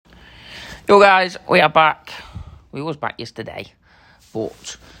Yo guys, we are back. We was back yesterday,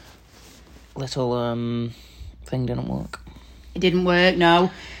 but little thing didn't work. It didn't work,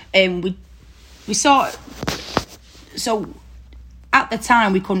 no. We saw it. So at the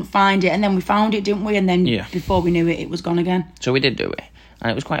time we couldn't find it, and then we found it, didn't we? And then before we knew it, it was gone again. So we did do it,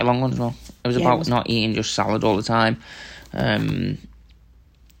 and it was quite a long one as well. It was about not eating just salad all the time.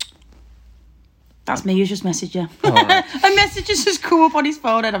 That's me. You just messaged you. Oh, right. A message just come up on his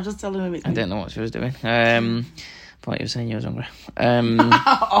phone, and I'm just telling him it's me. I didn't know what she was doing. Thought you were saying you was hungry.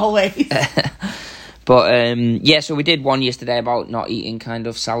 Always. But so we did one yesterday about not eating kind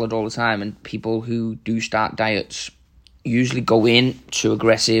of salad all the time, and people who do start diets usually go in too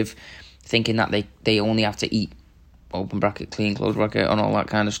aggressive, thinking that they only have to eat open bracket, clean close bracket, and all that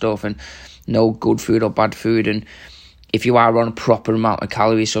kind of stuff, and no good food or bad food. And if you are on a proper amount of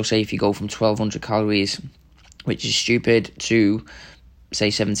calories, so say if you go from 1,200 calories, which is stupid, to say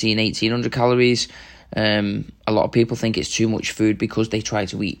 1,800 calories, a lot of people think it's too much food because they try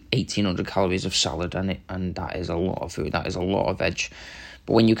to eat 1,800 calories of salad, and that is a lot of food. That is a lot of veg.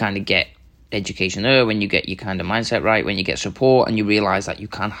 But when you kind of get education there, when you get your kind of mindset right, when you get support and you realise that you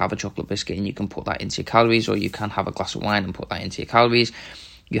can have a chocolate biscuit and you can put that into your calories, or you can have a glass of wine and put that into your calories,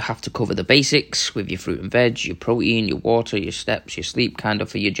 you have to cover the basics with your fruit and veg, your protein, your water, your steps, your sleep, kind of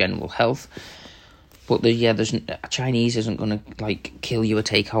for your general health. But there's a Chinese isn't going to kill you. A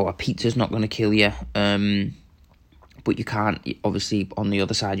takeout, a pizza's not going to kill you. But you can't, obviously, on the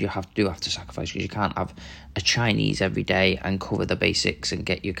other side, you have to sacrifice, because you can't have a Chinese every day and cover the basics and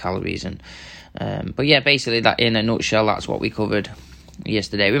get your calories. And but yeah, basically, that in a nutshell, that's what we covered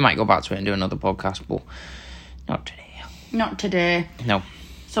yesterday. We might go back to it and do another podcast, but not today. Not today. No.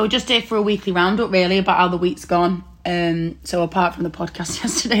 So we're just here for a weekly roundup, really, about how the week's gone. So apart from the podcast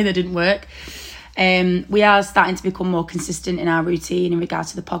yesterday that didn't work, we are starting to become more consistent in our routine in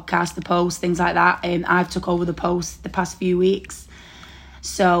regards to the podcast, the posts, things like that. I've took over the posts the past few weeks,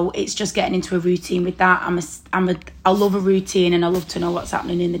 so it's just getting into a routine with that. I love a routine, and I love to know what's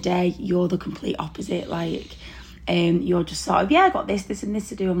happening in the day. You're the complete opposite. You're just sort of, I got this and this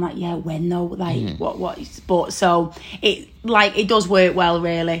to do. I'm like, when though? What? But so it does work well,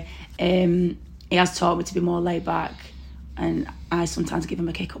 really. He has taught me to be more laid back, and I sometimes give him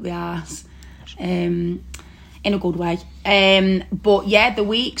a kick up the arse. In a good way. But yeah, the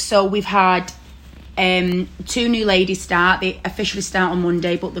week, so we've had 2 new ladies start. They officially start on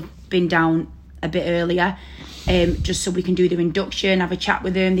Monday, but they've been down a bit earlier, just so we can do their induction, have a chat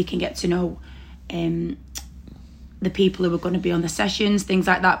with them. They can get to know the people who are going to be on the sessions, things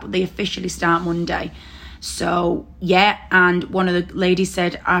like that. But they officially start Monday. So yeah, and one of the ladies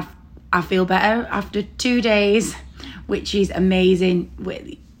said, I feel better after 2 days, which is amazing.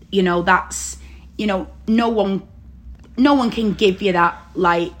 That's, no one can give you that.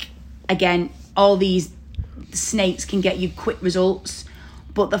 Again, all these snakes can get you quick results,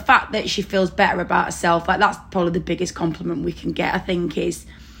 but the fact that she feels better about herself, that's probably the biggest compliment we can get, I think, is,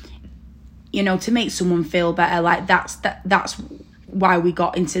 to make someone feel better. That's why we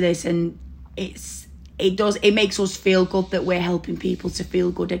got into this, and it makes us feel good that we're helping people to feel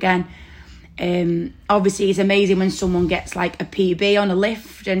good again. Obviously it's amazing when someone gets a PB on a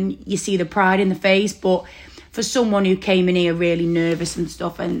lift and you see the pride in the face, but for someone who came in here really nervous and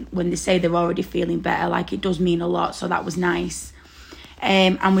stuff, and when they say they're already feeling better, it does mean a lot. So that was nice.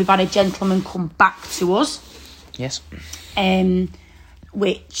 And we've had a gentleman come back to us. Yes. Exciting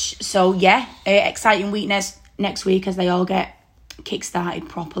week next week as they all get kick-started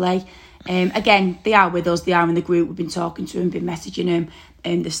properly. Again, they are with us, they are in the group, we've been talking to them, been messaging them,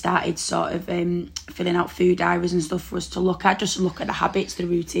 and they've started sort of filling out food diaries and stuff for us to look at, just to look at the habits, the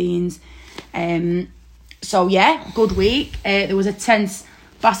routines. So yeah, good week. There was a tense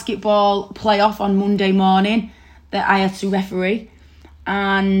basketball playoff on Monday morning that I had to referee,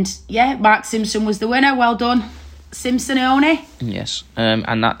 and yeah, Mark Simpson was the winner. Well done, Simpsonione. Yes,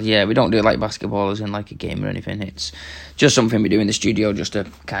 and that, we don't do it like basketball as in a game or anything. It's just something we do in the studio, just a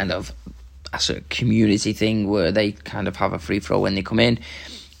kind of a sort of community thing where they kind of have a free throw when they come in.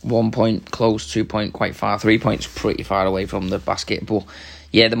 1 point close, 2 point quite far, 3 points pretty far away from the basket. But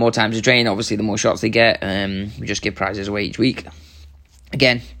yeah, the more times they drain, obviously the more shots they get. We just give prizes away each week.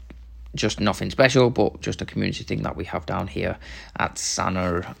 Again, just nothing special, but just a community thing that we have down here at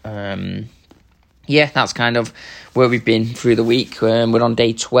Sanner. That's kind of where we've been through the week. We're on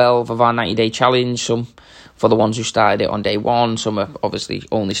day 12 of our 90-day challenge. Some for the ones who started it on day 1. Some are obviously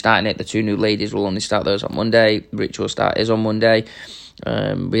only starting it. The 2 new ladies will only start theirs on Monday. Rich will start his on Monday.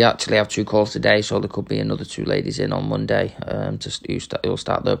 We actually have 2 calls today, so there could be another 2 ladies in on Monday who'll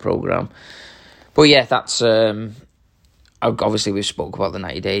start their programme. But yeah, that's obviously we've spoke about the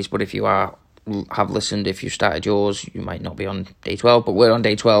 90 days, but if you have listened, if you started yours, you might not be on day 12, but we're on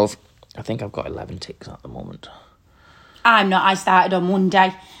day 12. I think I've got 11 ticks at the moment. I'm not. I started on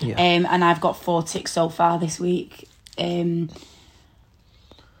Monday, Yeah. and I've got 4 ticks so far this week.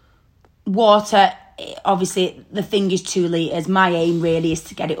 Water, obviously, the thing is 2 litres. My aim really is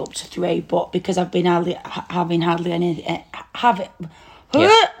to get it up to 3, but because I've been having hardly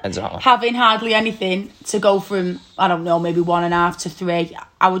anything to go from, I don't know, maybe 1.5 to 3,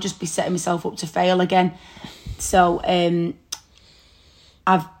 I would just be setting myself up to fail again. So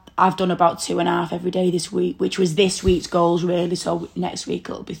I've done about 2.5 every day this week, which was this week's goals really. So next week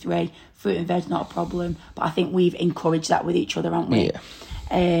it'll be 3. Fruit and veg, not a problem, but I think we've encouraged that with each other, haven't we?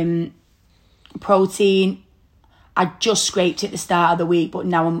 Yeah. Protein, I just scraped at the start of the week, but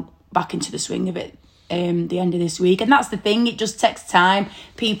now I'm back into the swing of it the end of this week. And that's the thing, it just takes time.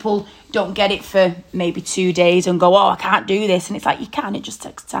 People don't get it for maybe 2 days and go, oh, I can't do this. And it's like, you can, it just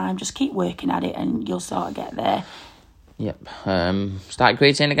takes time. Just keep working at it and you'll sort of get there. Yep. Started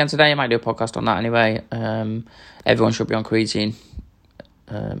creatine again today. I might do a podcast on that anyway. Everyone should be on creatine.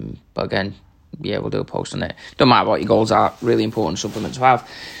 But again, yeah, we'll do a post on it. Don't matter what your goals are, really important supplement to have.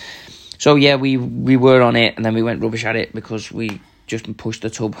 So yeah, we were on it and then we went rubbish at it because we just pushed the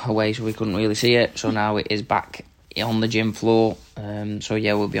tub away so we couldn't really see it. So now it is back on the gym floor. So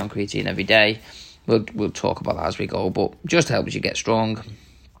yeah, we'll be on creatine every day. We'll talk about that as we go, but just helps you get strong.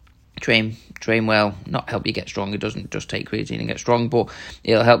 Train well, not help you get strong. It doesn't just take creatine and get strong, but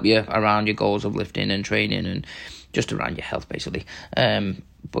it'll help you around your goals of lifting and training and just around your health basically.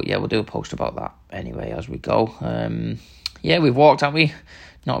 But yeah, we'll do a post about that anyway as we go. Yeah, we've walked, haven't we?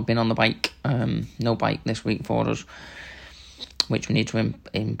 Not been on the bike. No bike this week for us, which we need to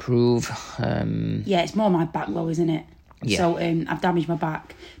improve. Yeah, it's more my back though, isn't it? Yeah. So I've damaged my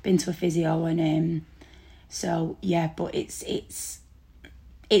back, been to a physio, and so yeah, but it's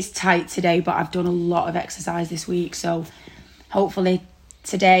tight today, but I've done a lot of exercise this week, so hopefully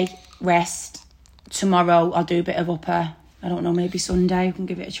today rest, tomorrow I'll do a bit of upper, I don't know, maybe Sunday we can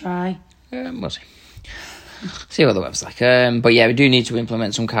give it a try. We'll see what the weather's like. But yeah, we do need to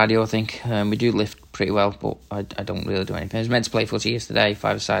implement some cardio, I think. We do lift pretty well, but I don't really do anything. I was meant to play footy yesterday,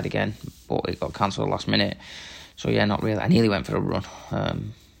 5-a-side again, but it got cancelled last minute, so yeah, not really. I nearly went for a run.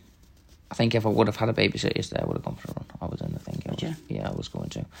 I think if I would have had a babysitter yesterday, I would have gone for a run. I was in the thing. Yeah, I was going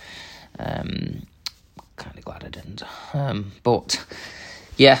to. Kind of glad I didn't. But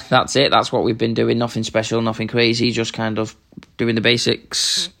yeah, that's it. That's what we've been doing. Nothing special, nothing crazy. Just kind of doing the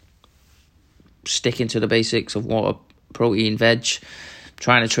basics, sticking to the basics of water, protein, veg.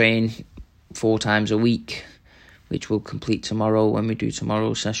 Trying to train 4 times a week, which we'll complete tomorrow when we do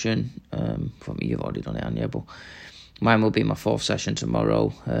tomorrow's session. For me, you've already done it, haven't you? But mine will be my 4th session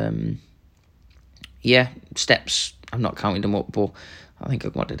tomorrow. Yeah, steps, I'm not counting them up, but I think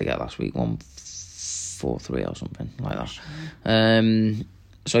what did I get last week? 143 or something like that.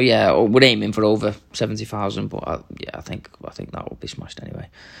 So yeah, we're aiming for over 70,000, but I think that will be smashed anyway.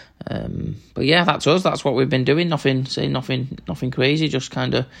 But yeah, that's us. That's what we've been doing. Nothing crazy. Just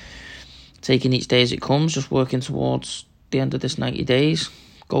kind of taking each day as it comes. Just working towards the end of this 90 days.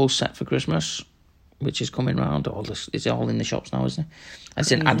 Goals set for Christmas, which is coming round. It's all in the shops now, isn't it? I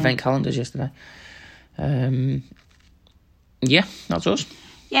sent advent calendars yesterday. Yeah, that's us.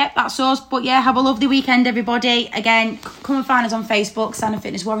 Yeah, that's us. But yeah, have a lovely weekend, everybody. Again, come and find us on Facebook, Sana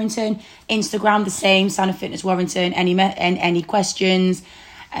Fitness Warrington. Instagram, the same, Sana Fitness Warrington. Any questions?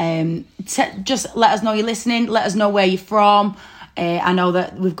 Just let us know you're listening. Let us know where you're from. I know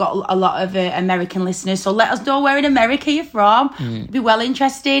that we've got a lot of American listeners, so let us know where in America you're from. It'd be well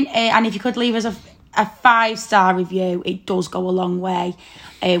interesting. And if you could leave us a 5-star review, it does go a long way.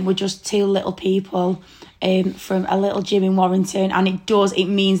 We're just 2 little people from a little gym in Warrington, and it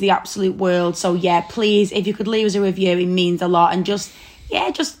means the absolute world. So yeah, please, if you could leave us a review, it means a lot. And just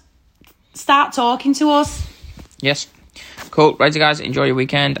start talking to us. Yes. Cool. Right, guys, enjoy your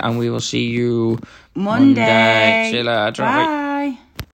weekend, and we will see you Monday. See you later. Bye.